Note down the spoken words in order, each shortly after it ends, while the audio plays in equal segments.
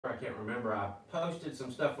I can't remember, I posted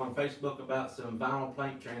some stuff on Facebook about some vinyl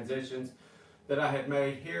plank transitions that I had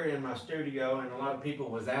made here in my studio, and a lot of people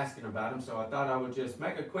was asking about them, so I thought I would just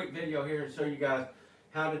make a quick video here and show you guys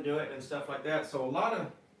how to do it and stuff like that. So a lot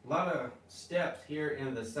of steps here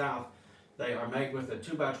in the South, they are made with a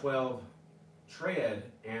 2x12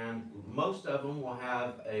 tread, and most of them will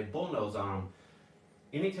have a bullnose on them.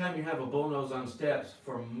 Anytime you have a bullnose on steps,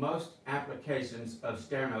 for most applications of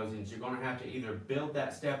stair nosings, you're going to have to either build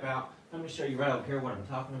that step out. Let me show you right up here what I'm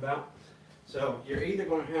talking about. So you're either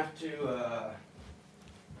going to have to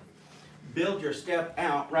build your step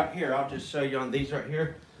out right here. I'll just show you on these right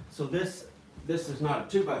here. So this is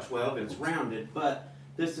not a 2x12, it's rounded, but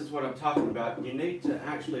this is what I'm talking about. You need to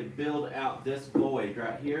actually build out this void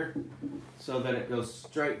right here so that it goes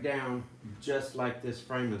straight down just like this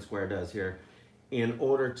framing square does here, in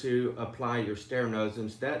order to apply your stair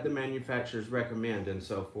nosings that the manufacturers recommend and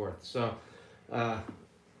so forth. So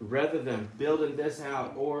rather than building this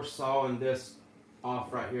out or sawing this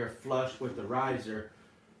off right here flush with the riser,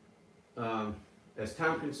 it's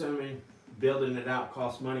time consuming. Building it out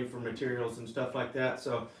costs money for materials and stuff like that.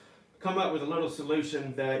 So come up with a little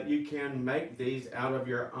solution that you can make these out of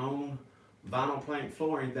your own vinyl plank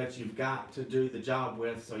flooring that you've got to do the job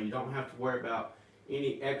with, so you don't have to worry about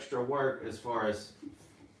any extra work as far as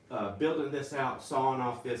building this out, sawing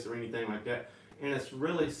off this or anything like that. And it's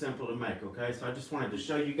really simple to make, okay? So I just wanted to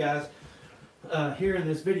show you guys here in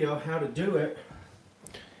this video how to do it.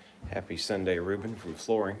 Happy Sunday, Ruben from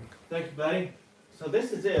Flooring. Thank you, buddy. So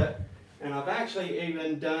this is it, and I've actually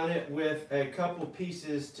even done it with a couple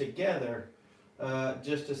pieces together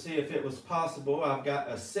just to see if it was possible. I've got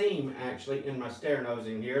a seam actually in my stair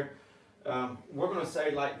nosing here. We're going to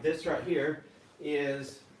say like this right here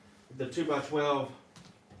is the 2x12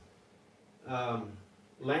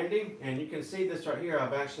 landing, and you can see this right here.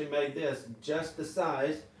 I've actually made this just the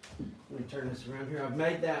size. Let me turn this around here. I've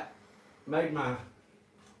made my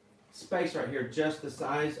space right here just the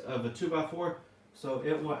size of a 2x4, so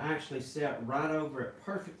it will actually set right over it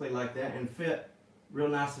perfectly like that and fit real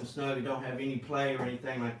nice and snug. You don't have any play or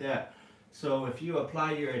anything like that. So if you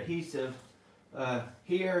apply your adhesive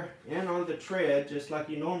here and on the tread just like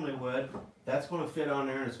you normally would, that's going to fit on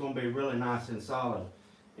there and it's going to be really nice and solid.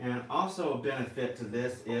 And also a benefit to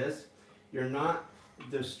this is you're not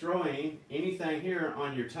destroying anything here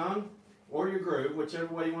on your tongue or your groove, whichever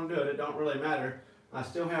way you want to do it. It don't really matter. I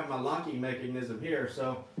still have my locking mechanism here,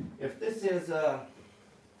 so if this is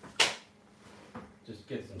just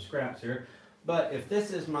get some scraps here, but if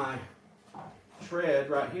this is my tread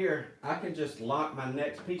right here, I can just lock my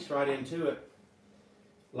next piece right into it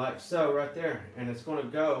like so right there, and it's going to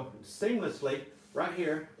go seamlessly right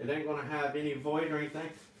here. It ain't going to have any void or anything,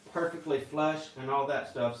 perfectly flush and all that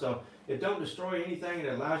stuff. So it don't destroy anything. It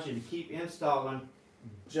allows you to keep installing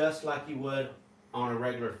just like you would on a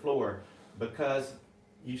regular floor, because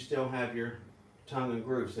you still have your tongue and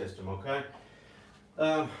groove system, okay?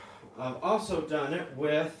 I've also done it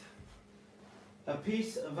with a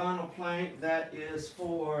piece of vinyl plank that is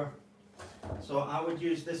for, so I would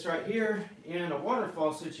use this right here in a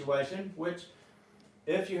waterfall situation, which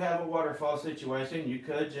if you have a waterfall situation, you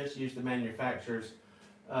could just use the manufacturer's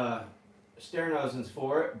stair nosings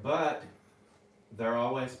for it, but they're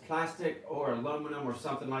always plastic or aluminum or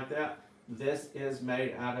something like that. This is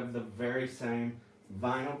made out of the very same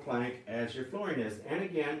vinyl plank as your flooring is. And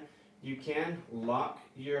again, you can lock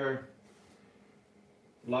your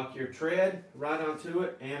tread right onto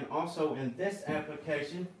it, and also in this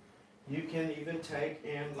application you can even take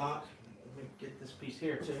and lock, let me get this piece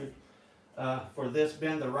here too, for this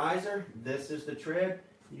bend the riser, this is the tread,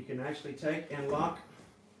 you can actually take and lock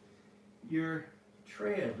your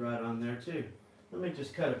tread right on there too. Let me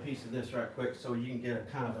just cut a piece of this right quick so you can get a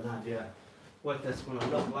kind of an idea what that's going to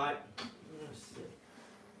look like. Let's see.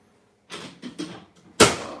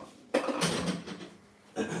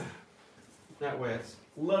 That way it's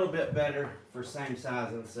a little bit better for same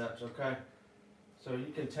size and such, okay? So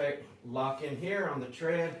you can lock in here on the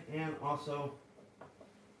tread and also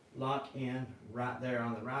lock in right there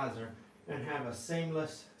on the riser and have a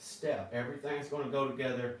seamless step. Everything's going to go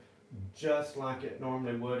together just like it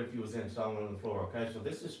normally would if you was installing on the floor, okay? So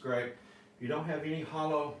this is great. You don't have any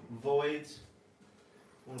hollow voids.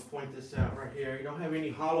 I want to point this out right here. You don't have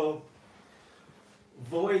any hollow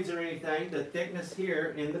voids or anything. The thickness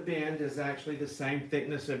here in the bend is actually the same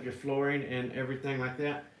thickness of your flooring and everything like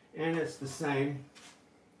that, and it's the same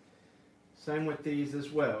with these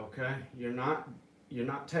as well, okay? You're not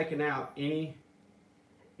taking out any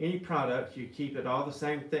product. You keep it all the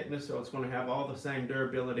same thickness, so it's going to have all the same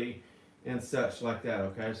durability and such like that,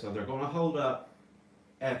 okay? So they're going to hold up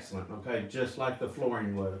excellent, okay, just like the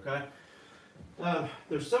flooring would, okay.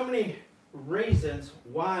 There's so many reasons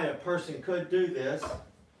why a person could do this.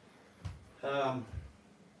 I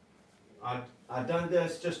done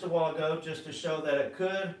this just a while ago just to show that it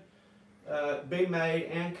could be made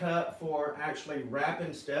and cut for actually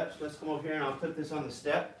wrapping steps. Let's come over here and I'll put this on the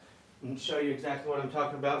step and show you exactly what I'm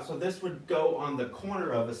talking about. So this would go on the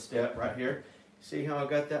corner of a step right here. See how I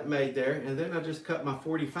got that made there? And then I just cut my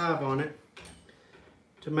 45 on it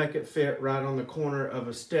to make it fit right on the corner of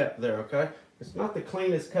a step there, okay? It's not the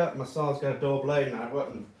cleanest cut. My saw's got a dull blade and I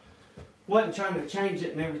wasn't trying to change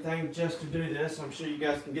it and everything just to do this. I'm sure you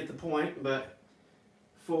guys can get the point, but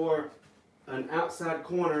for an outside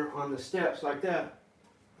corner on the steps like that,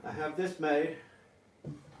 I have this made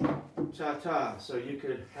ta-ta, so you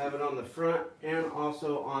could have it on the front and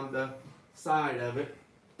also on the side of it.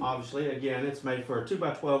 Obviously, again, it's made for a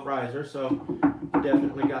 2x12 riser, so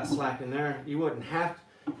definitely got slack in there. You wouldn't have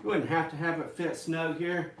to have it fit snug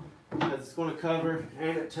here, because it's going to cover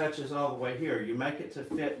and it touches all the way here. You make it to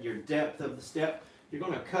fit your depth of the step. You're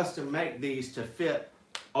going to custom make these to fit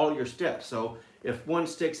all your steps. So if one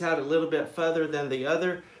sticks out a little bit further than the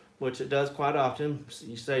other, which it does quite often,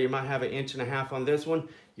 you say you might have 1.5 inches on this one,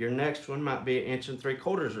 your next one might be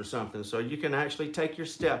 1.75 inches or something. So you can actually take your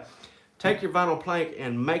vinyl plank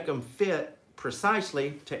and make them fit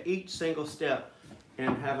precisely to each single step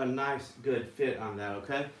and have a nice good fit on that,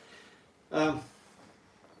 okay?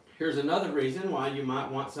 Here's another reason why you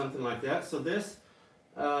might want something like that. So this,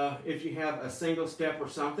 if you have a single step or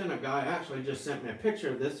something, a guy actually just sent me a picture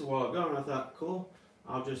of this a while ago and I thought, cool,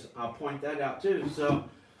 I'll point that out too. So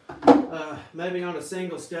maybe on a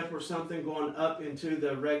single step or something going up into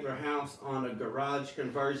the regular house on a garage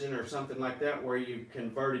conversion or something like that, where you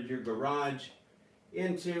converted your garage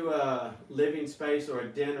into a living space or a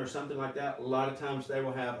den or something like that. A lot of times they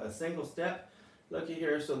will have a single step. Looky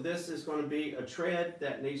here, so this is going to be a tread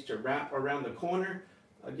that needs to wrap around the corner.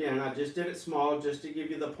 Again, I just did it small just to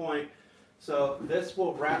give you the point. So this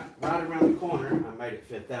will wrap right around the corner. I made it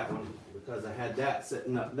fit that one because I had that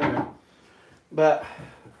sitting up there. But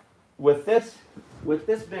with this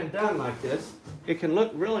being done like this, it can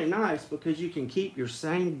look really nice because you can keep your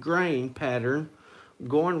same grain pattern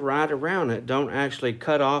going right around it. Don't actually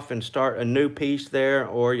cut off and start a new piece there,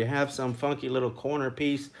 or you have some funky little corner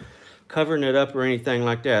piece covering it up or anything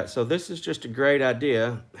like that. So this is just a great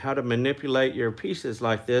idea how to manipulate your pieces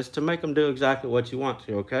like this to make them do exactly what you want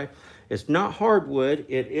to, okay? It's not hardwood,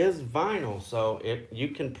 it is vinyl, so you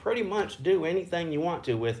can pretty much do anything you want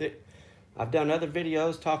to with it. I've done other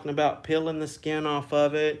videos talking about peeling the skin off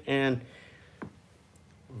of it, and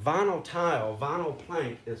vinyl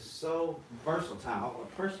plank is so versatile. A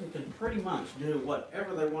person can pretty much do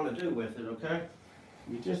whatever they want to do with it, okay?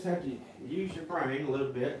 You just have to use your brain a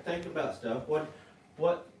little bit, think about stuff.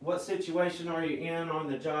 What situation are you in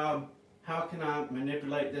on the job? How can I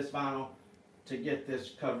manipulate this vinyl to get this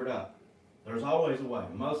covered up? There's always a way.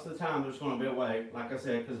 Most of the time there's going to be a way, like I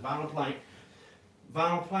said, because vinyl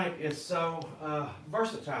plank is so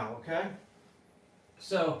versatile, okay?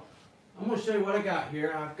 So I'm going to show you what I got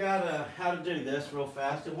here. I've got how to do this real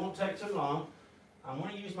fast. It won't take too long. I'm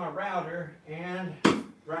going to use my router, and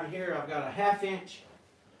right here I've got a half inch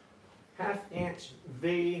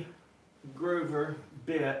V groover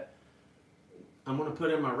bit. I'm going to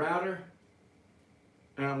put in my router,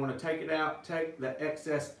 and I'm going to take it out, take the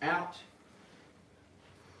excess out.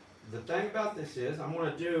 The thing about this is I'm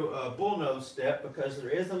going to do a bullnose step because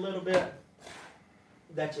there is a little bit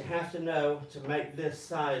that you have to know to make this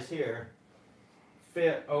size here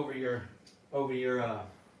fit over your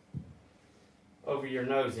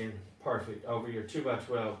nosing perfect, over your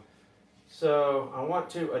 2x12. So I want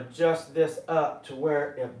to adjust this up to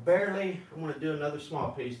where it barely, I'm going to do another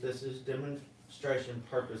small piece. This is demonstration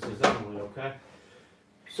purposes only, okay?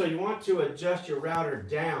 So you want to adjust your router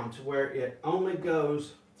down to where it only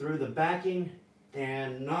goes through the backing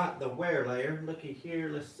and not the wear layer. Looky here,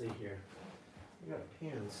 let's see here. I got a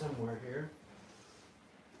pin somewhere here.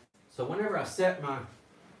 So whenever I set my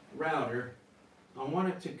router, I want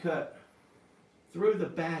it to cut through the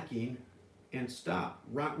backing and stop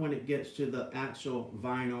right when it gets to the actual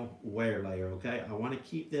vinyl wear layer, okay? I want to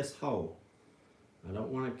keep this whole. I don't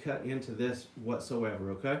want to cut into this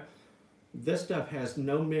whatsoever, okay? This stuff has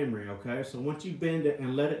no memory, okay? So once you bend it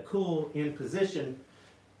and let it cool in position,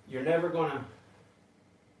 it's never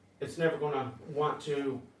gonna want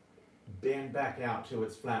to bend back out to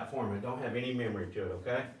its flat form. It don't have any memory to it,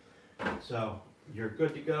 okay? So you're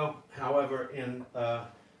good to go. However, in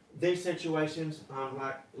these situations, I'm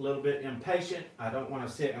like a little bit impatient. I don't want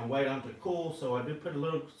to sit and wait on it to cool, so I do put a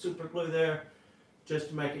little super glue there just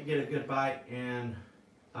to make it get a good bite and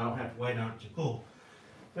I don't have to wait on it to cool.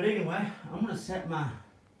 But anyway, I'm going to set my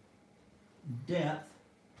depth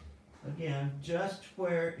again just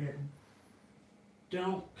where it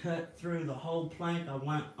don't cut through the whole plank. I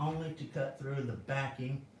want only to cut through the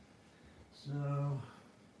backing. So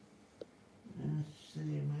let's see,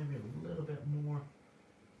 maybe a little bit more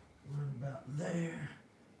right about there.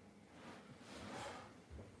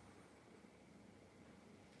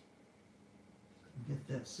 Get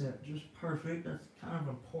that set just perfect. That's kind of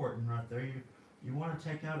important right there. You want to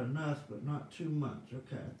take out enough, but not too much.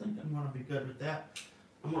 Okay, I think I'm going to be good with that.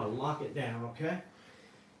 I'm going to lock it down, okay?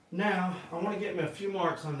 Now, I want to get me a few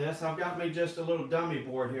marks on this. I've got me just a little dummy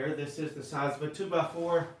board here. This is the size of a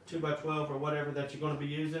 2x4, 2x12, or whatever that you're going to be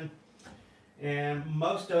using. And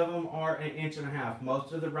most of them are 1.5 inches.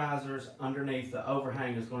 Most of the risers underneath the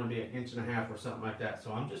overhang is going to be 1.5 inches or something like that.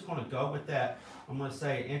 So I'm just going to go with that. I'm going to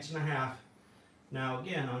say 1.5 inches. Now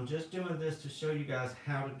again, I'm just doing this to show you guys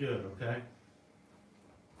how to do it, okay?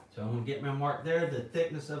 So I'm going to get my mark there, the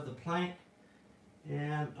thickness of the plank,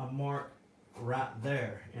 and a mark right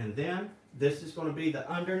there. And then this is going to be the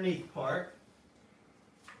underneath part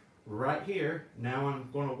right here. Now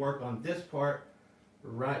I'm going to work on this part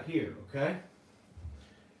right here, okay?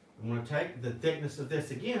 I'm going to take the thickness of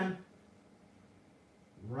this again,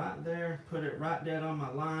 right there, put it right dead on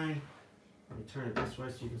my line. Let me turn it this way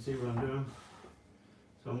so you can see what I'm doing.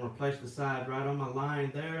 So I'm going to place the side right on my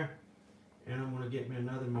line there, and I'm going to get me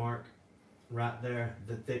another mark right there,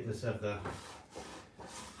 the thickness of the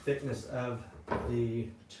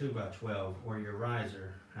 2x12 or your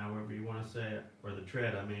riser, however you want to say it, or the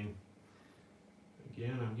tread, I mean.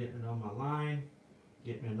 Again, I'm getting it on my line,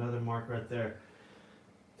 get me another mark right there.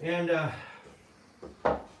 And I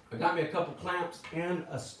got me a couple clamps and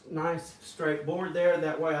a nice straight board there,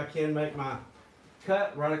 that way I can make my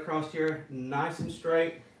cut right across here nice and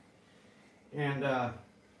straight, and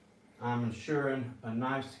I'm ensuring a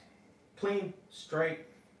nice clean straight,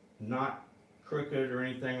 not crooked or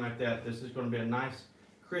anything like that. This is going to be a nice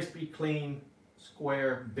crispy clean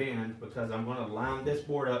square bend because I'm going to line this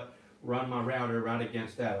board up, run my router right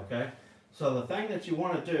against that, okay? So the thing that you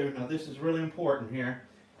want to do, now this is really important here,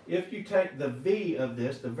 if you take the V of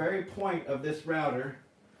this, the very point of this router,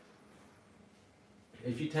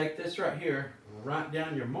 if you take this right here, write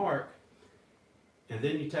down your mark, and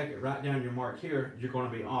then you take it right down your mark here, you're going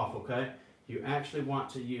to be off, okay? You actually want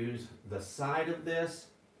to use the side of this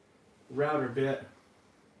router bit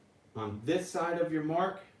on this side of your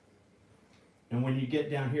mark, and when you get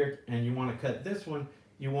down here and you want to cut this one,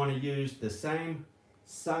 you want to use the same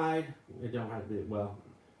side. It don't have to be, well,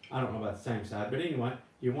 I don't know about the same side, but anyway,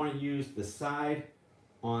 you want to use the side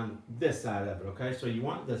on this side of it, okay? So you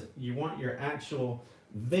want this, you want your actual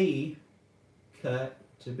V cut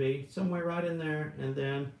to be somewhere right in there, and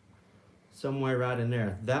then somewhere right in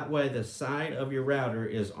there. That way the side of your router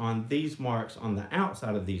is on these marks, on the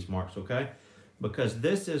outside of these marks, okay? Because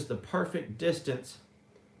this is the perfect distance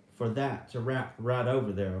for that to wrap right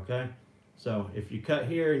over there, okay? So if you cut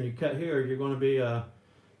here and you cut here, you're going to be about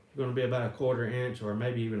a 1/4 inch, or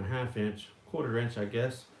maybe even a 1/2 inch, 1/4 inch, I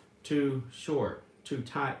guess, too short, too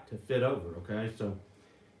tight to fit over, okay? So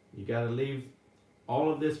you got to leave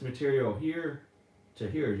all of this material here to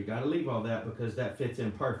here. You got to leave all that because that fits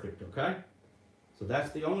in perfect, okay? So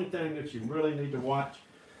that's the only thing that you really need to watch.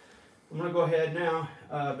 I'm going to go ahead now,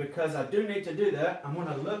 because I do need to do that. I'm going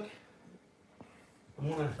to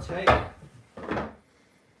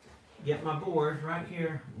get my board right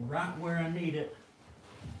here, right where I need it,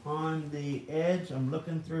 on the edge. I'm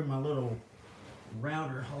looking through my little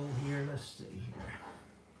router hole here. Let's see here.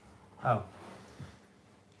 Oh,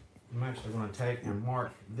 I'm actually going to take and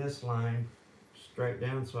mark this line straight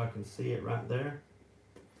down so I can see it right there.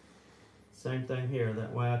 Same thing here,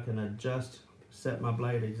 that way I can adjust, set my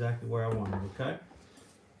blade exactly where I want it, okay?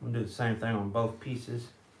 I'm going to do the same thing on both pieces,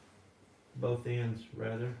 both ends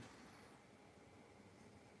rather.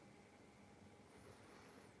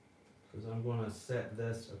 Because I'm going to set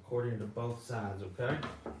this according to both sides, okay?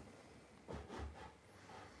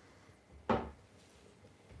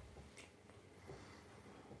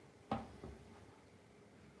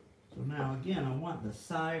 So now again, I want the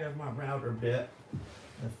side of my router bit,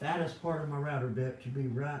 the fattest part of my router bit, to be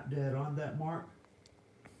right dead on that mark.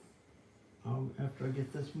 After I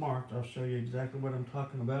get this marked, I'll show you exactly what I'm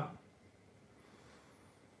talking about.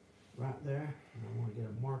 Right there. And I want to get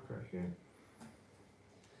a mark right here.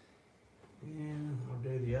 And I'll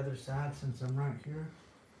do the other side since I'm right here.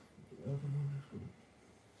 The other one.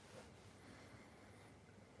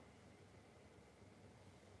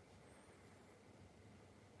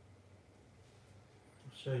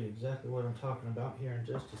 I'll show you exactly what I'm talking about here in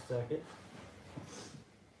just a second.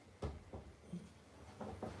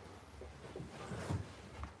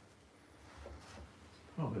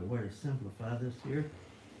 way to simplify this here,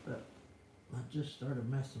 but I just started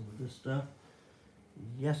messing with this stuff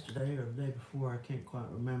yesterday or the day before, I can't quite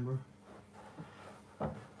remember.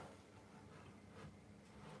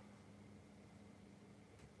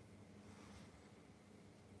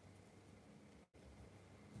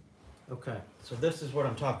 Okay, so this is what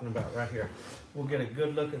I'm talking about right here. We'll get a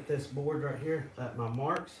good look at this board right here, at my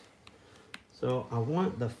marks. So I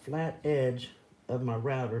want the flat edge of my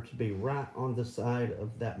router to be right on the side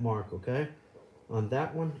of that mark, okay? On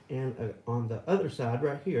that one, and on the other side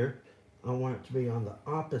right here, I want it to be on the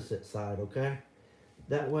opposite side, okay?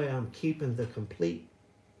 That way I'm keeping the complete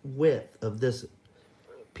width of this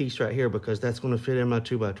piece right here, because that's going to fit in my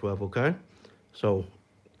 2x12, okay? So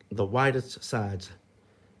the widest sides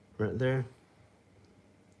right there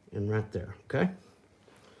and right there, okay?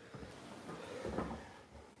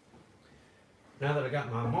 Now that I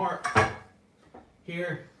got my mark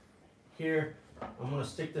here, I'm going to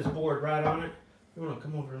stick this board right on it. You want to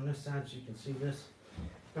come over on this side so you can see this.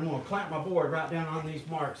 I'm going to clamp my board right down on these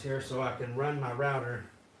marks here so I can run my router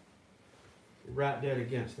right dead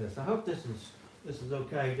against this. I hope this is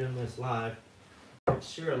okay doing this live. It's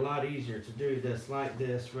sure a lot easier to do this like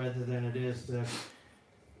this rather than it is to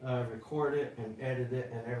record it and edit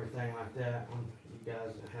it and everything like that. You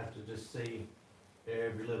guys have to just see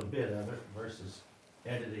every little bit of it versus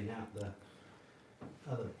editing out the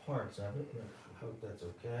other parts of it, but I hope that's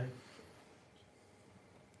okay.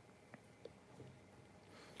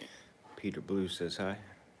 Peter Blue says hi.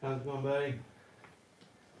 How's it going, buddy?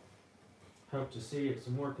 Hope to see you at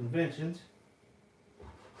some more conventions.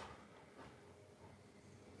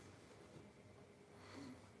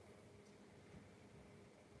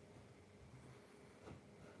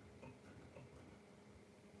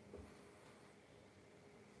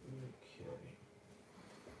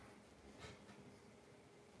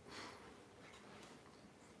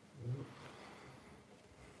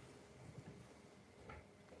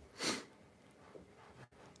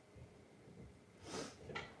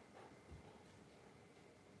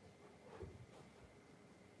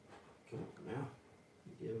 Now,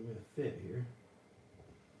 giving me a fit here.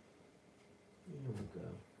 There we go.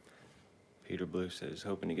 Peter Blue says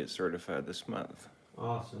hoping to get certified this month.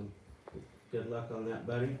 Awesome. Good luck on that,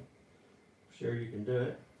 buddy. Sure you can do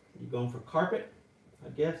it. You going for carpet, I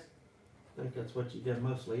guess? I think that's what you did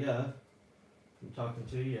mostly of. I'm talking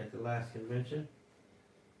to you at the last convention.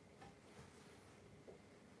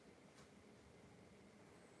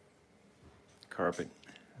 Carpet.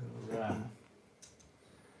 All right.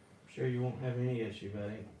 Sure you won't have any issue,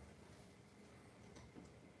 buddy.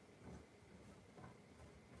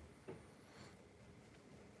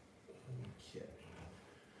 Okay.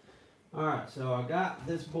 Alright, so I got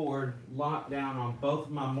this board locked down on both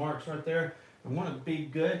of my marks right there. I want to be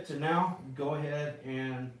good to now go ahead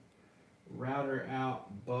and router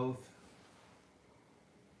out both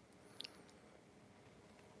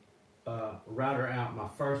router out my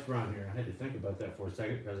first run here. I had to think about that for a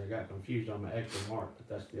second because I got confused on my extra mark, but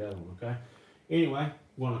that's the other one, okay? Anyway,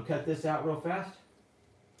 want to cut this out real fast?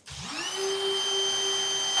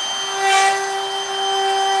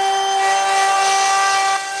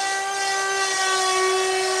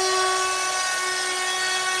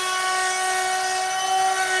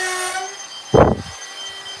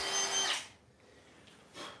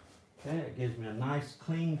 Okay, it gives me a nice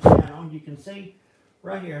clean channel. You can see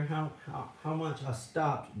right here how much I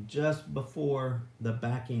stopped just before the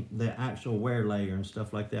backing, the actual wear layer and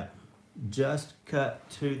stuff like that. Just cut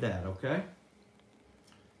to that, okay?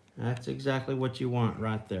 That's exactly what you want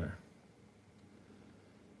right there.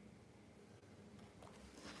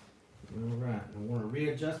 All right, I'm going to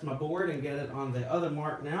readjust my board and get it on the other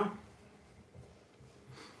mark now.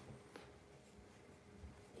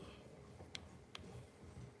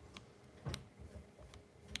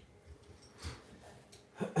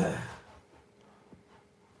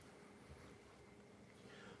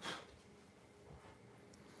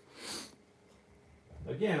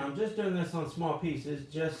 Again, I'm just doing this on small pieces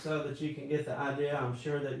just so that you can get the idea. I'm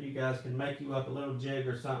sure that you guys can make you up a little jig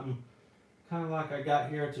or something, kind of like I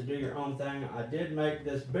got here to do your own thing. I did make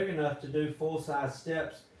this big enough to do full-size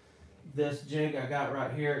steps. This jig I got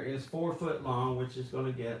right here is 4 foot long, which is going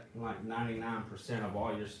to get like 99% of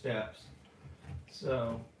all your steps.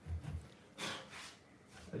 So,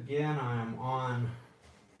 again, I'm on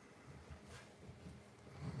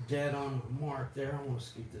dead on the mark there. I want to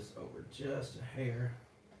scoot this over just a hair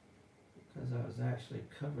because I was actually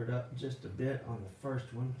covered up just a bit on the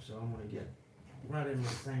first one, so I'm going to get right in the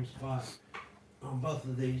same spot on both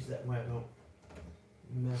of these. That way I don't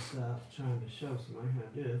mess up trying to show somebody how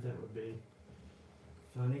to do it. That would be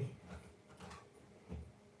funny.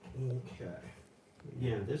 Okay.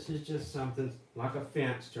 Again, this is just something like a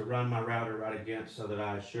fence to run my router right against so that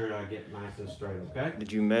I assure I get nice and straight, okay?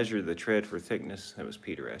 Did you measure the tread for thickness? That was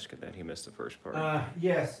Peter asking that. He missed the first part.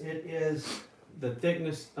 Yes, it is the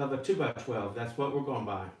thickness of a 2x12. That's what we're going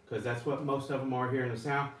by, because that's what most of them are here in the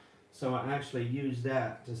South. So I actually use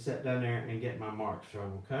that to sit down there and get my marks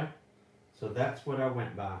from, okay? So that's what I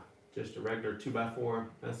went by. Just a regular 2x4.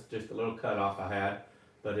 That's just a little cutoff I had.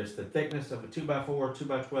 But it's the thickness of a 2x4,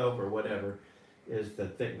 2x12, or whatever is the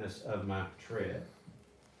thickness of my tread.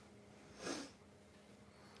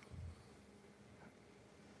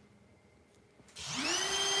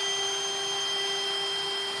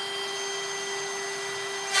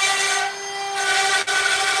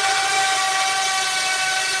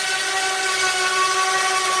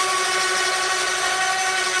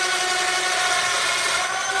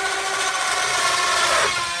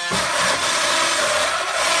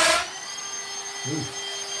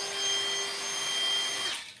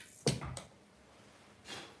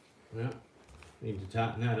 Well, need to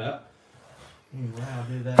tighten that up. Anyway, I'll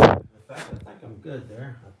do that. In fact, I think I'm good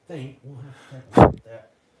there. I think we'll have to take a look at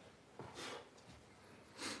that.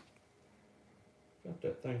 Got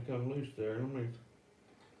that thing come loose there. Let me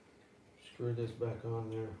screw this back on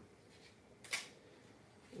there.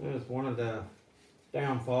 That's one of the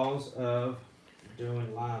downfalls of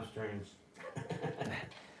doing live streams.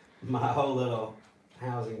 My whole little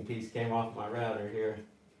housing piece came off my router here.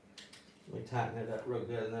 Let me tighten it up real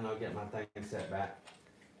good and then I'll get my thing set back.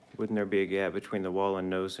 Wouldn't there be a gap between the wall and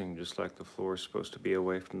nosing, just like the floor is supposed to be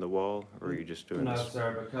away from the wall? Or are you just doing No, this?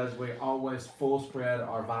 sir, because we always full spread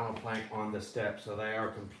our vinyl plank on the steps, so they are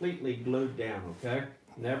completely glued down, okay?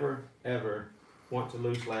 Never, ever want to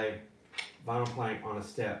loose lay vinyl plank on a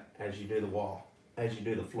step as you do the wall, as you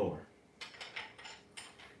do the floor.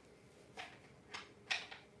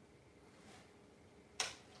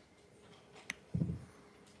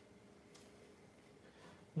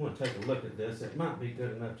 I'm going to take a look at this. It might be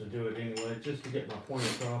good enough to do it anyway, just to get my point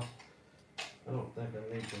across. I don't think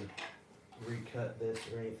I need to recut this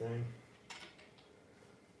or anything.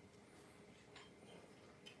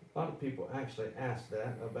 A lot of people actually ask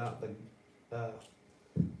that about the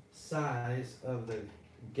size of the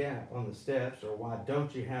gap on the steps, or why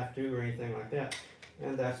don't you have to, or anything like that.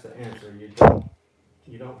 And that's the answer.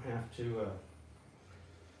 You don't have to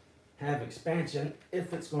have expansion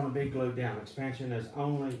if it's going to be glued down. Expansion is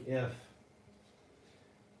only if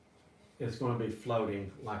it's going to be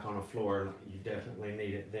floating like on a floor. You definitely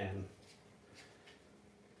need it then.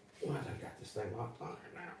 Well, I got this thing locked on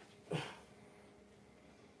here now.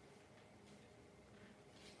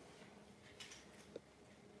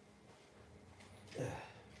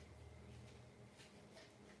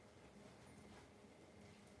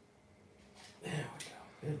 There we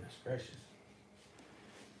go. Goodness gracious.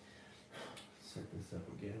 Set this up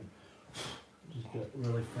again. Just get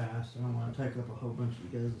really fast. I don't want to take up a whole bunch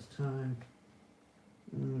of you guys' time.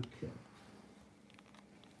 Okay.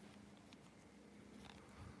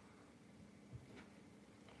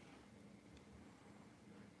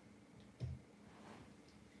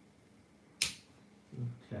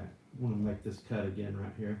 Okay. I want to make this cut again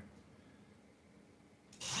right here.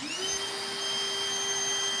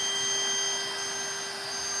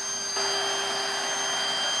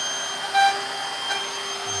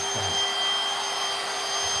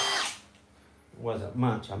 Wasn't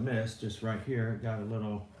much I missed, just right here it got a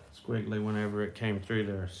little squiggly whenever it came through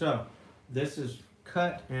there. So this is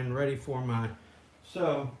cut and ready for my,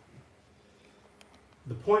 so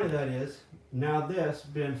the point of that is, now this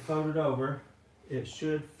been folded over, it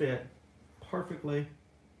should fit perfectly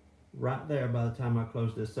right there by the time I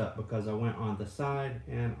close this up, because I went on the side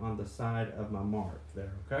and on the side of my mark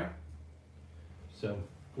there, okay? So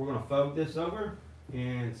we're gonna fold this over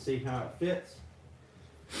and see how it fits.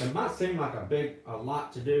 It might seem like a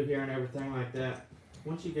lot to do here and everything like that.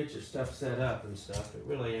 Once you get your stuff set up and stuff, it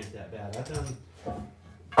really ain't that bad.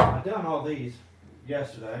 I done all these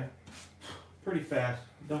yesterday, pretty fast.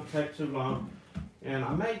 Don't take too long. And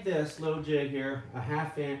I made this little jig here a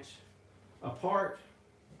 1/2 inch apart.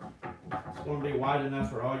 It's going to be wide enough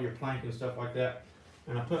for all your plank and stuff like that.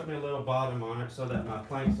 And I put me a little bottom on it so that my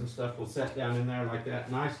planks and stuff will set down in there like that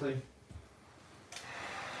nicely.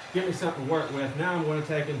 Give me something to work with. Now I'm going to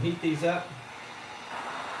take and heat these up.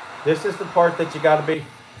 This is the part that you got to be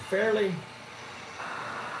fairly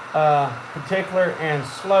particular and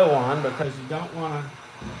slow on, because you don't want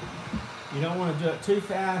to do it too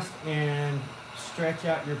fast and stretch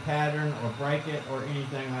out your pattern or break it or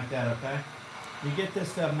anything like that. Okay, you get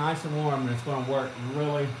this stuff nice and warm and it's going to work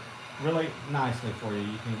really, really nicely for you.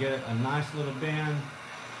 You can get it a nice little bend.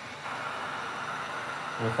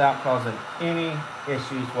 without causing any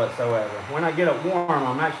issues whatsoever. When I get it warm,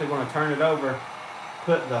 I'm actually going to turn it over,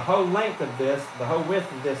 put the whole length of this, the whole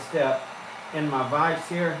width of this step in my vise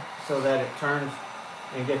here so that it turns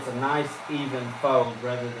and gets a nice even fold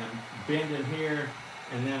rather than bending here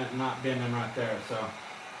and then it not bending right there. So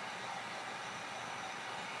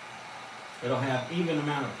it'll have even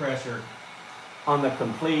amount of pressure on the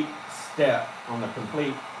complete step, on the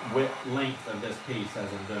complete width length of this piece as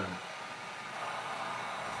I'm doing it.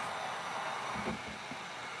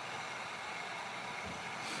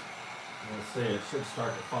 Let's see, it should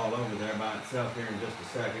start to fall over there by itself here in just a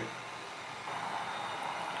second.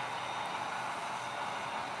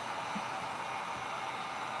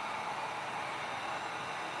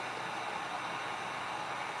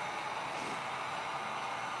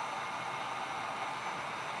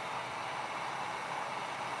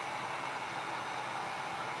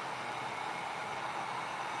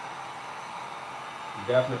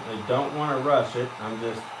 Definitely don't want to rush it. I'm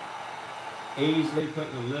just easily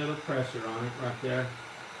putting a little pressure on it right there.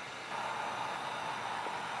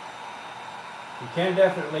 You can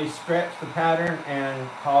definitely stretch the pattern and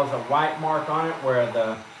cause a white mark on it where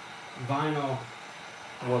the vinyl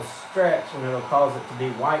will stretch and it'll cause it to be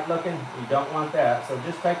white looking. You don't want that. So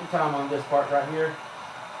just take your time on this part right here.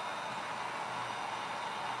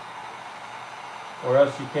 Or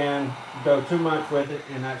else you can go too much with it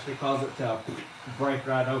and actually cause it to break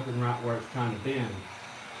right open right where it's trying to bend.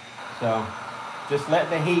 So just let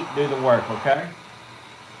the heat do the work, okay?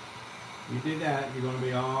 You do that, you're going to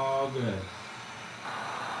be all good.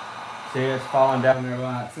 See, it's falling down there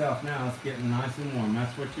by itself now. It's getting nice and warm.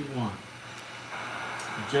 That's what you want.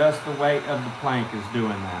 Just the weight of the plank is doing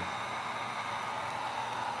that.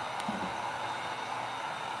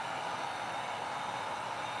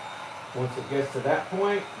 Once it gets to that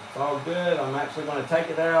point, it's all good. I'm actually going to take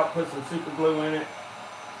it out, put some super glue in it,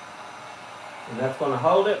 and that's going to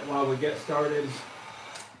hold it while we get started. It's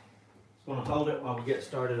going to hold it while we get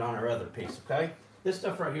started on our other piece, okay? This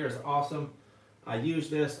stuff right here is awesome. I use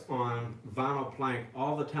this on vinyl plank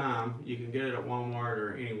all the time. You can get it at Walmart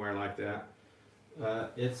or anywhere like that.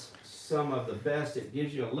 It's some of the best. It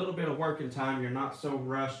gives you a little bit of working time. You're not so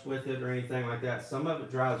rushed with it or anything like that. Some of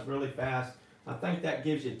it dries really fast. I think that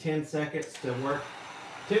gives you 10 seconds to work,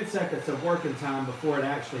 10 seconds of working time before it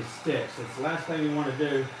actually sticks. It's the last thing you want to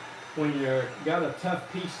do when you've got a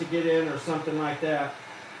tough piece to get in or something like that,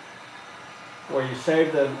 where you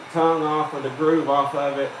shave the tongue off or the groove off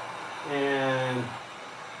of it and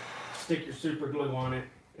stick your super glue on it,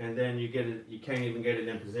 and then you can't even get it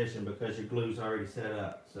in position because your glue's already set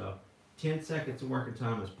up. So 10 seconds of working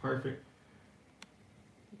time is perfect.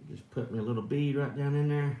 Just put me a little bead right down in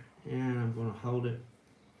there. And I'm going to hold it.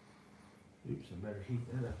 Oops, I better heat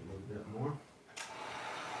that up a little bit more.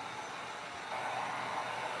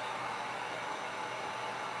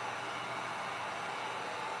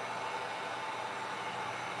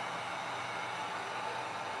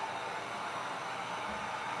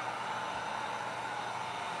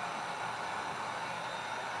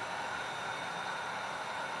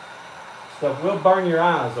 Stuff will burn your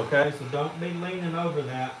eyes, okay? So don't be leaning over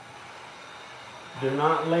that. Do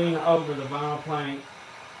not lean over the vinyl plank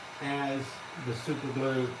as the super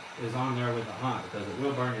glue is on there with the hot, because it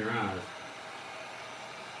will burn your eyes.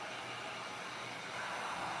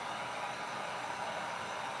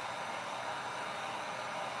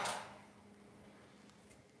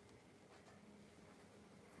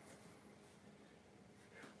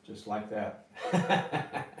 Just like that.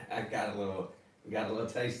 I got a little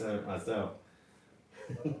taste of it myself.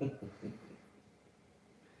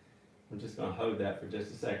 I'm just going to hold that for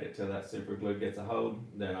just a second till that super glue gets a hold,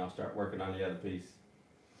 then I'll start working on the other piece.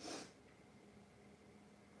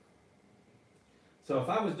 So if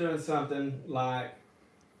I was doing something like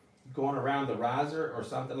going around the riser or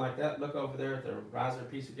something like that, look over there at the riser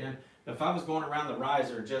piece again. If I was going around the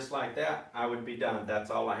riser just like that, I would be done.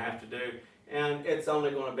 That's all I have to do. And it's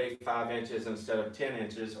only going to be 5 inches instead of 10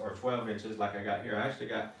 inches or 12 inches like I got here.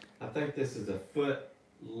 I think this is a foot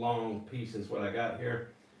long piece is what I got here.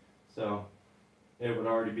 So it would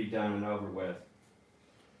already be done and over with.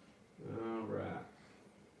 All right.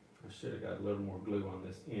 I should have got a little more glue on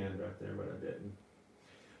this end right there, but I didn't.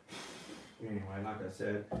 Anyway, like I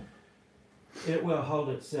said, it will hold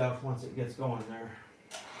itself once it gets going there.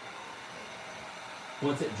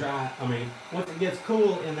 Once it gets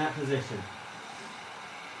cool in that position.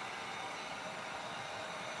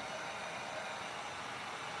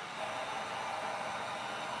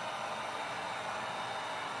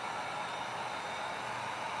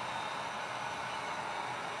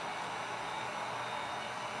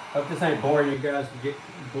 Hope this ain't boring you guys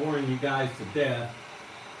to death.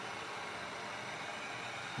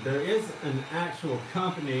 there is an actual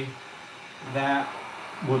company that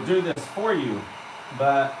will do this for you,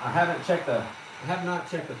 but I have not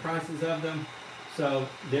checked the prices of them. So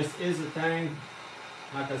this is a thing.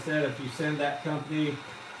 Like I said, if you send that company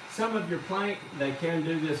some of your plank, they can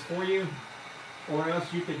do this for you, or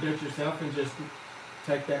else you could do it yourself and just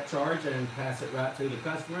take that charge and pass it right to the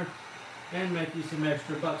customer and make you some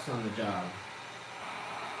extra bucks on the job.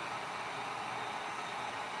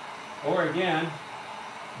 Or again,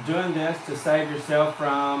 doing this to save yourself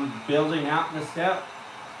from building out the step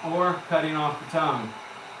or cutting off the tongue,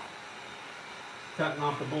 cutting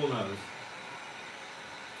off the bull nose.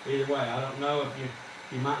 Either way, I don't know if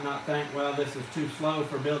you might not think, well, this is too slow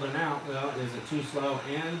for building out. Well, is it too slow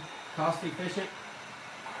and cost efficient?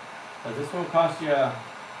 Because this will cost you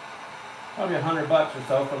probably $100 or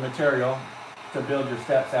so for material to build your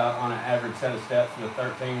steps out on an average set of steps with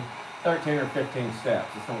 13 or 15 steps.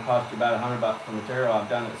 It's going to cost you about $100 for material. I've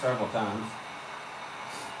done it several times.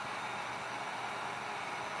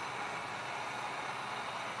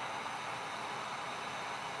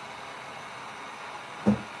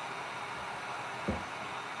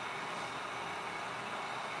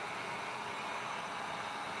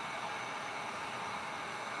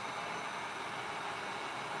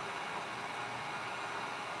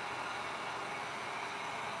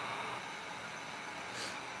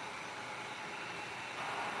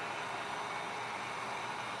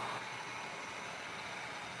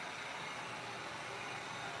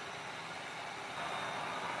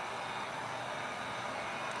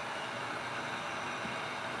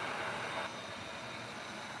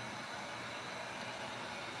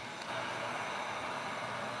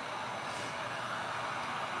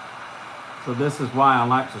 So this is why I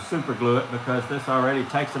like to super glue it, because this already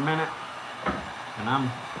takes a minute and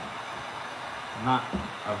I'm not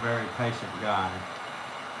a very patient guy.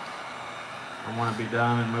 I want to be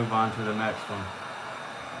done and move on to the next one.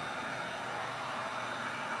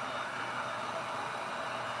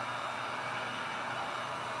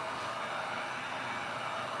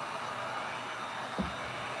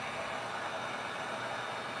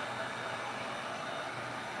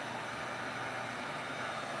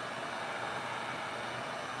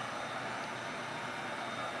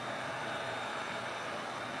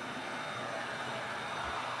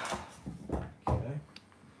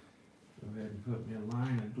 Put me a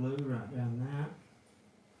line of glue right down that.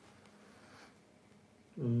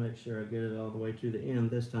 I'll make sure I get it all the way to the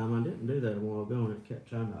end this time. I didn't do that a while ago and it kept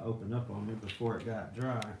trying to open up on me before it got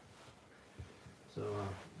dry. So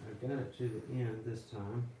I got it to the end this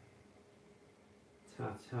time.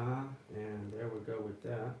 Ta-ta, and there we go with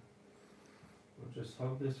that. We'll just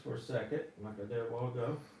hold this for a second, like I did a while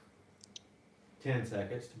ago. 10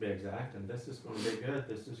 seconds to be exact, and this is going to be good.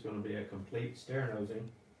 This is going to be a complete stair nosing.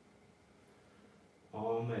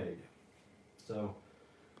 All made. So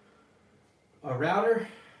a router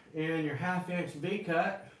and your 1/2 inch V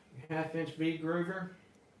cut, your 1/2 inch V groover,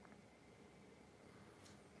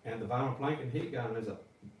 and the vinyl plank and heat gun is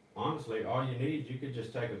honestly all you need. You could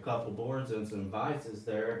just take a couple boards and some vices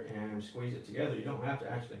there and squeeze it together. You don't have to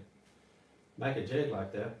actually make a jig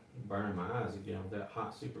like that. I'm burning my eyes again with that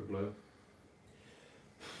hot super glue.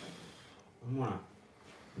 I'm gonna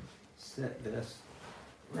set this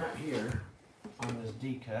right here on this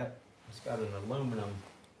D cut. It's got an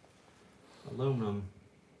aluminum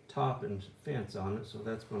top and fence on it, so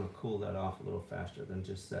that's going to cool that off a little faster than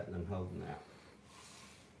just setting and holding that.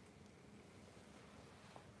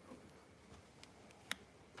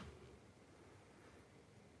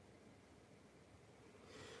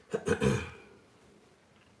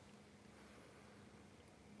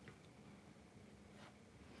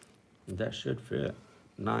 That should fit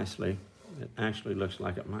nicely. It actually looks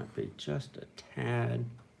like it might be just a tad,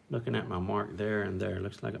 looking at my mark there and there,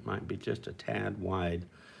 looks like it might be just a tad wide,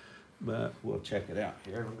 but we'll check it out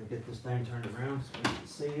here. Let me get this thing turned around so you can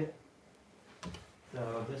see it.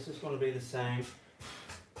 So this is going to be the same.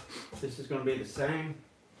 This is going to be the same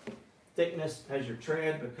thickness as your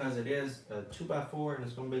tread because it is a 2x4 and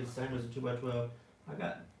it's going to be the same as a 2x12. I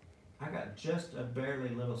got just a barely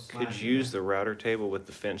little slide. Could you use the router table with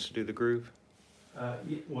the fence to do the groove?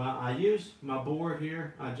 Well, I used my bore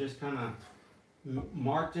here. I just kind of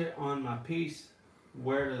marked it on my piece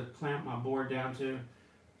where to clamp my board down to. You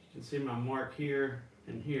can see my mark here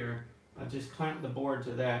and here. I just clamped the board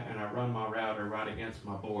to that and I run my router right against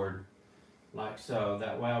my board like so.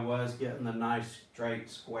 That way I was getting the nice straight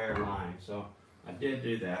square line. So I did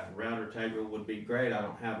do that. A router table would be great. I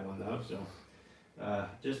don't have one though, so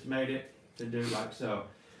just made it to do like so.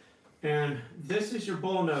 And this is your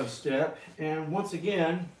bullnose step, and once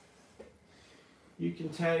again, you can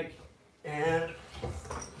take and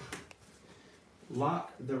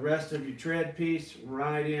lock the rest of your tread piece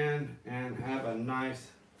right in and have a nice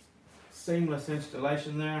seamless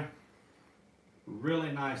installation there.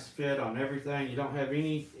 Really nice fit on everything. You don't have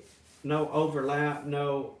no overlap,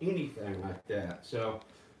 no anything like that. So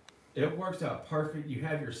it works out perfect. You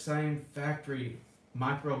have your same factory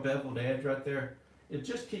micro beveled edge right there. It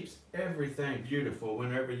just keeps everything beautiful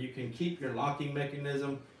whenever you can keep your locking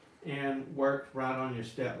mechanism and work right on your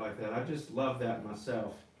step like that. I just love that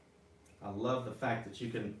myself. I love the fact that you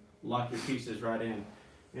can lock your pieces right in.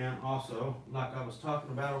 And also, like I was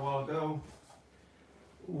talking about a while ago,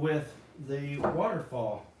 with the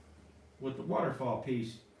waterfall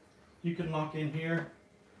piece, you can lock in here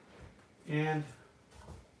and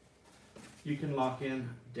you can lock in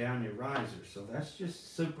down your riser. So that's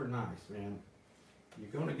just super nice, man.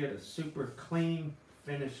 You're going to get a super clean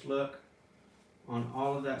finished look on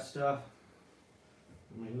all of that stuff.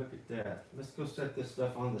 I mean, look at that. Let's go set this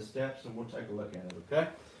stuff on the steps and we'll take a look at it, okay?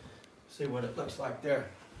 See what it looks like there.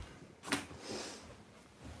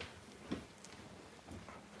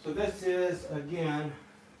 So this is, again,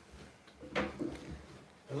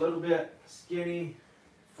 a little bit skinny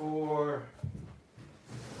for,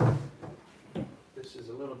 this is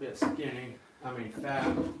a little bit skinny,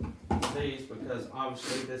 fat, these, because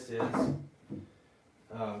obviously this is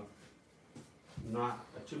not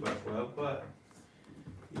a 2x12, but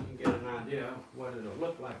you can get an idea what it'll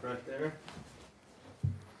look like right there.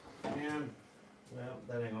 And, well,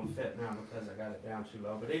 that ain't gonna fit now because I got it down too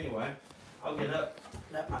low. But anyway, I'll get up,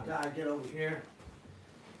 let my guy get over here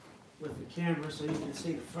with the camera so you can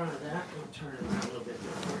see the front of that. I'll turn it around a little bit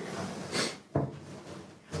more for you.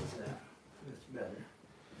 How's that? That's better.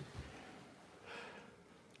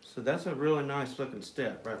 So that's a really nice looking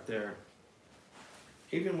step right there.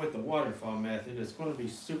 Even with the waterfall method, it's going to be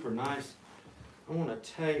super nice. I want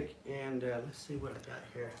to take and let's see what I got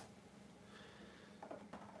here.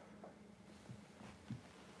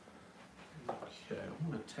 Okay, I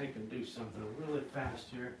want to take and do something really fast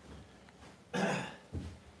here. I'm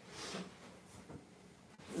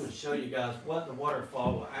going to show you guys what the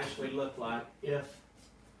waterfall will actually look like if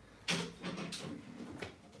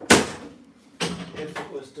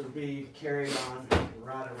it was to be carried on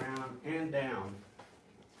right around and down.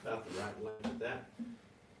 About the right length of that.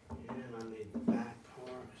 And I need the back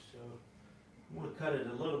part, so I'm going to cut it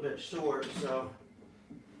a little bit short, so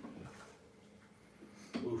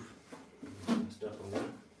oof, messed up on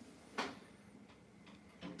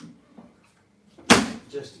that.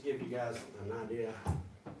 Just to give you guys an idea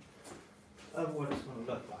of what it's going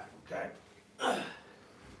to look like, okay?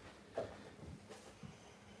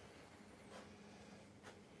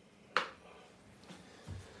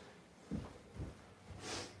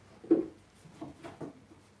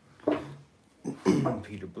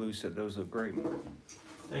 Peter Blue said those look great.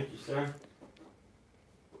 Thank you, sir.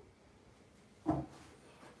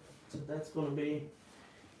 So that's going to be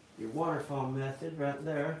your waterfall method right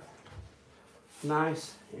there.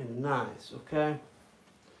 Nice and nice, okay?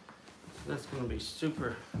 So that's going to be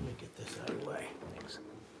super. Let me get this out of the way. Thanks.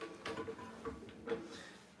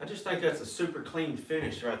 I just think that's a super clean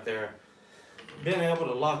finish right there. Being able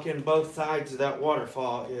to lock in both sides of that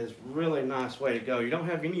waterfall is really nice way to go. You don't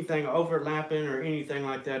have anything overlapping or anything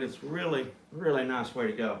like that. It's really, really nice way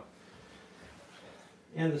to go.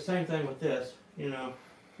 And the same thing with this, you know,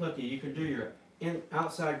 looky, you can do your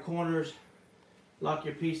outside corners, lock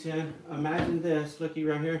your piece in. Imagine this, looky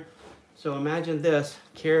right here. So imagine this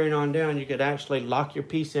carrying on down. You could actually lock your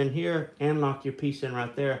piece in here and lock your piece in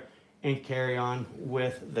right there and carry on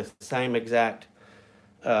with the same exact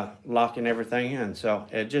locking everything in. So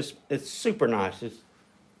it's super nice.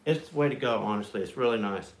 It's the way to go, honestly. It's really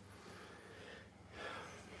nice.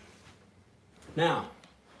 Now,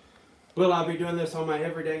 will I be doing this on my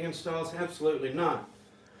everyday installs? Absolutely not.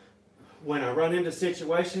 When I run into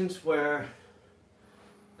situations where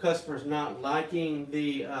customers not liking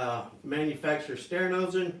the manufacturer stair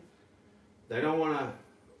nosing, they don't want to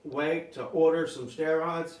wait to order some stair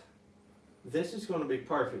rods, this is going to be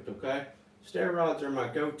perfect, okay? Stair rods are my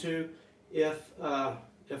go-to if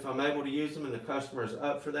I'm able to use them and the customer is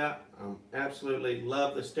up for that. I absolutely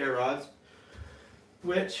love the stair rods,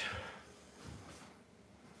 which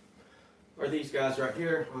are these guys right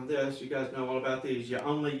here on this. You guys know all about these. You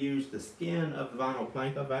only use the skin of the vinyl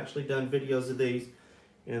plank. I've actually done videos of these,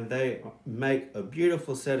 and they make a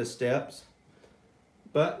beautiful set of steps.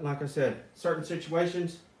 But like I said, certain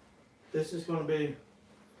situations, this is going to be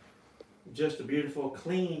just a beautiful,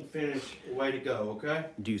 clean finish way to go, okay?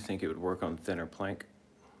 Do you think it would work on thinner plank?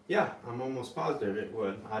 Yeah, I'm almost positive it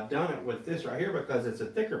would. I've done it with this right here because it's a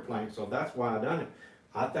thicker plank, so that's why I've done it.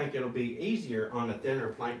 I think it'll be easier on a thinner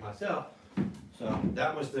plank myself. So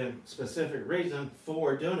that was the specific reason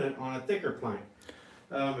for doing it on a thicker plank.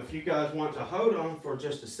 If you guys want to hold on for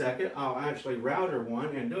just a second, I'll actually router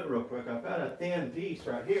one and do it real quick. I've got a thin piece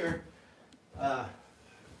right here. I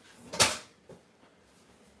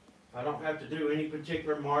don't have to do any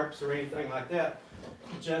particular marks or anything like that,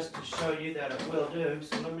 just to show you that it will do.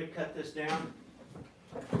 So let me cut this down,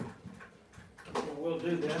 and we'll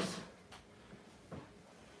do this.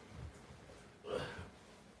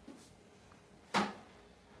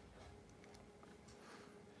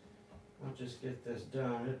 I'll just get this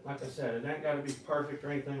done. Like I said, it ain't got to be perfect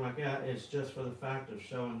or anything like that. It's just for the fact of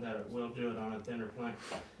showing that it will do it on a thinner plank.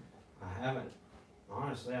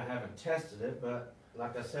 Honestly, I haven't tested it, but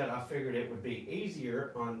like I said, I figured it would be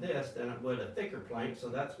easier on this than it would a thicker plank, so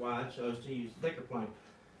that's why I chose to use thicker plank.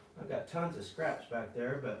 I've got tons of scraps back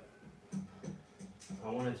there, but I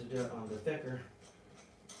wanted to do it on the thicker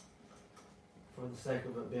for the sake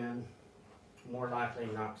of it being more likely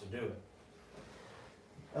not to do it.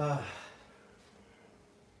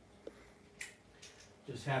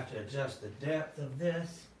 Just have to adjust the depth of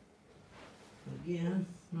this again,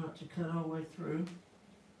 not to cut all the way through.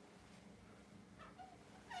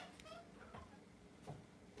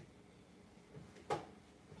 I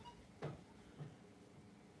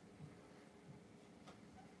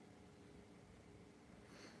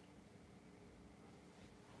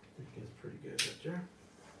think it's pretty good right there.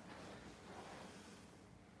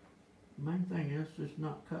 Main thing is just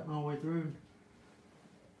not cutting all the way through.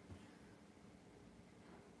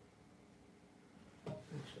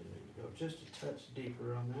 Actually, need to go just a touch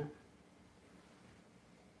deeper on that.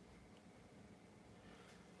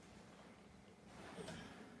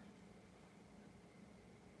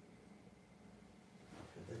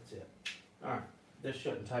 Okay, that's it. All right, this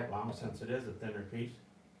shouldn't take long since it is a thinner piece.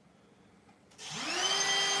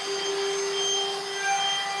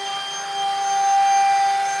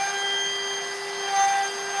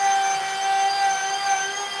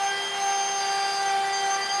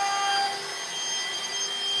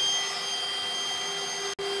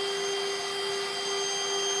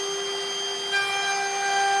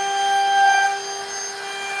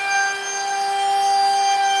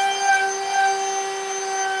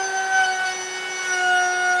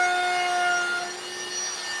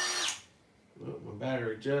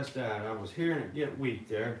 Battery just died. I was hearing it get weak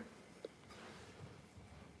there.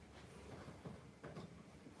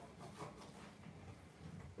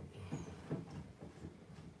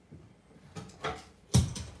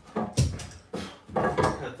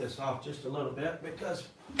 Cut this off just a little bit because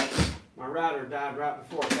my router died right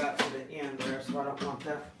before it got to the end there, so I don't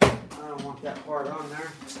want that part on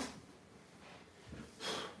there.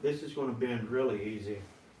 This is going to bend really easy.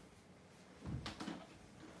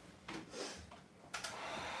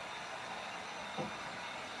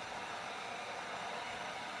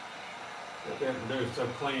 It doesn't do so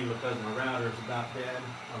clean because my router is about dead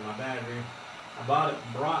on my battery. I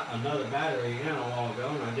brought another battery in a while ago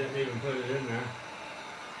and I didn't even put it in there.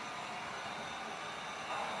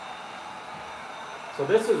 So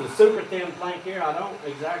this is a super thin plank here. I don't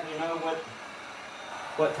exactly know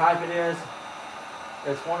what type it is.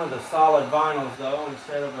 It's one of the solid vinyls though,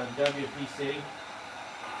 instead of a WPC.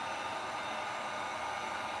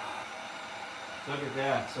 Look at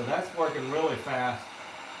that. So that's working really fast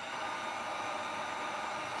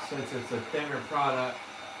since it's a thinner product.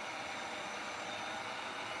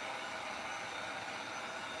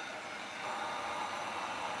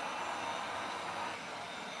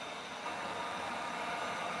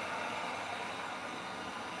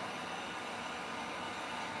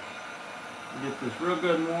 Get this real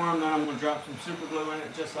good and warm, then I'm going to drop some super glue in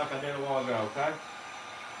it just like I did a while ago, okay?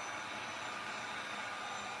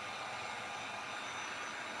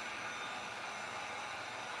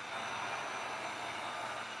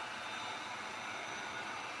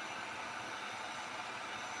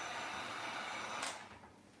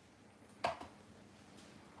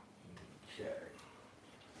 Okay.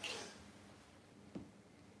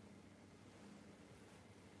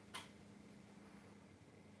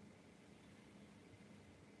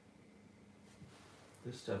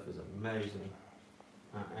 This stuff is amazing.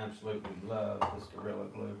 I absolutely love this Gorilla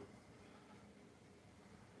Glue.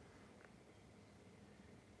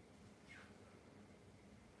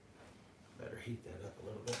 Better heat that up a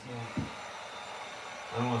little bit more.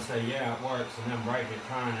 I don't want to say, yeah, it works, and then break it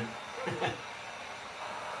trying it.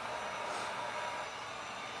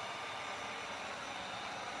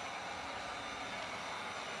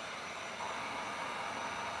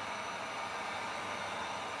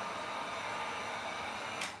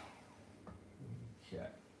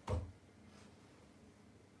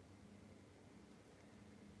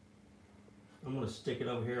 to stick it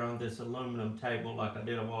over here on this aluminum table like I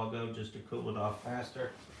did a while ago just to cool it off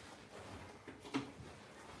faster.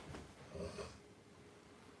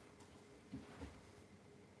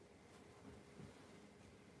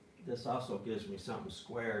 This also gives me something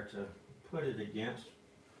square to put it against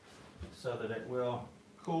so that it will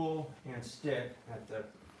cool and stick at the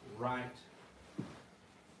right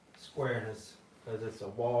squareness, because it's a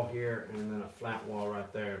wall here and then a flat wall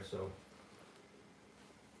right there, so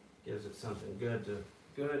gives it something good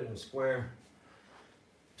and square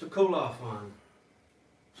to cool off on.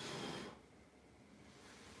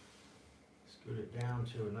 Scoot it down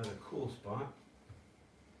to another cool spot.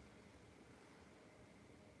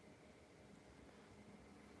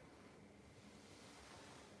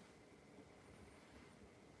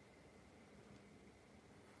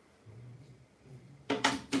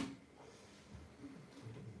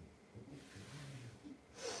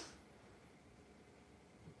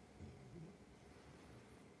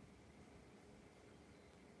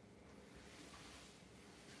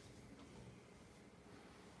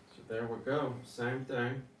 There we go, same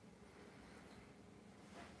thing.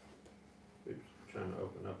 Oops, trying to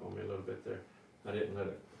open up on me a little bit there. I didn't let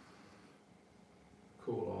it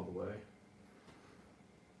cool all the way.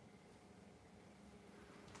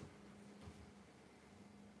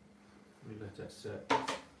 Let me let that set.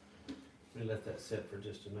 Let me let that sit for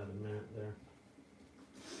just another minute there.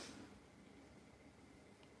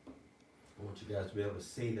 I want you guys to be able to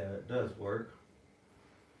see that it does work.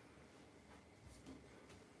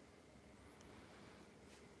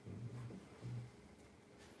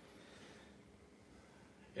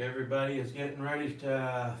 Everybody is getting ready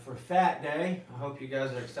for Fat Day. I hope you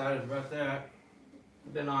guys are excited about that.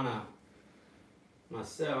 I've been on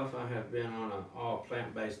myself, I have been on all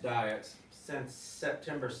plant-based diets since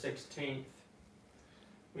September 16th.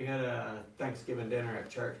 We had a Thanksgiving dinner at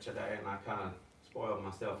church today, and I kind of spoiled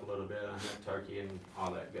myself a little bit. I had turkey and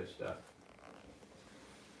all that good stuff.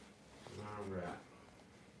 All right.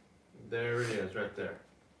 There it is right there.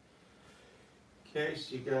 In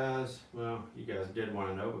case you guys, well, you guys did want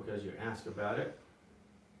to know because you asked about it.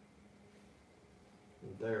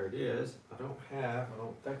 And there it is. I don't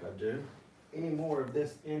think I do, any more of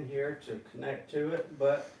this in here to connect to it,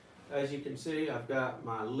 but as you can see, I've got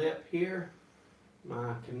my lip here,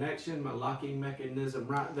 my connection, my locking mechanism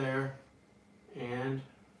right there, and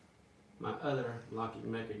my other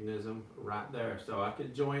locking mechanism right there. So I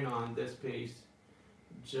could join on this piece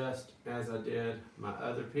just as I did my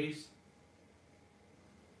other piece.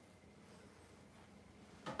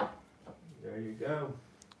 There you go.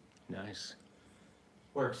 Nice.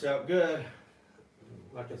 Works out good.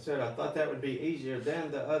 Like I said, I thought that would be easier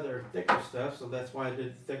than the other thicker stuff, so that's why I did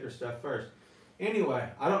the thicker stuff first. Anyway,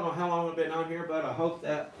 I don't know how long I've been on here, but I hope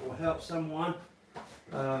that will help someone.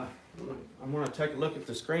 I'm going to take a look at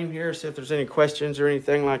the screen here, see if there's any questions or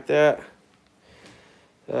anything like that.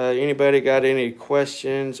 Anybody got any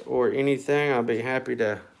questions or anything? I'll be happy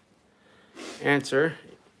to answer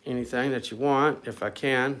anything that you want, if I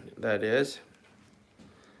can, that is.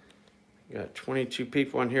 Got 22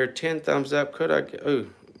 people on here, 10 thumbs up. Could I get,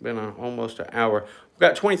 ooh, been almost an hour. We've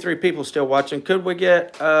got 23 people still watching. Could we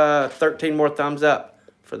get 13 more thumbs up?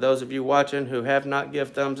 For those of you watching who have not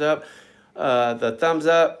given thumbs up, the thumbs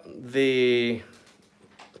up, the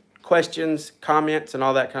questions, comments, and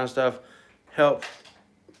all that kind of stuff help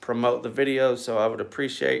promote the videos, so I would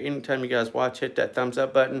appreciate anytime you guys watch, hit that thumbs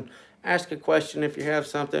up button. Ask a question if you have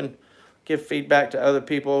something. Give feedback to other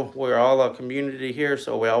people. We're all a community here,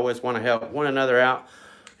 so we always want to help one another out.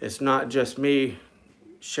 It's not just me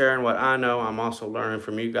sharing what I know. I'm also learning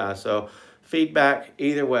from you guys. So feedback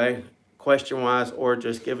either way, question-wise, or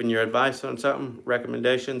just giving your advice on something,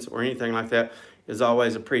 recommendations, or anything like that is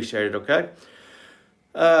always appreciated, okay?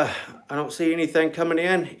 I don't see anything coming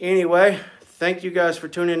in. Anyway, thank you guys for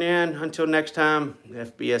tuning in. Until next time,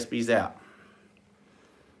 FBSB's out.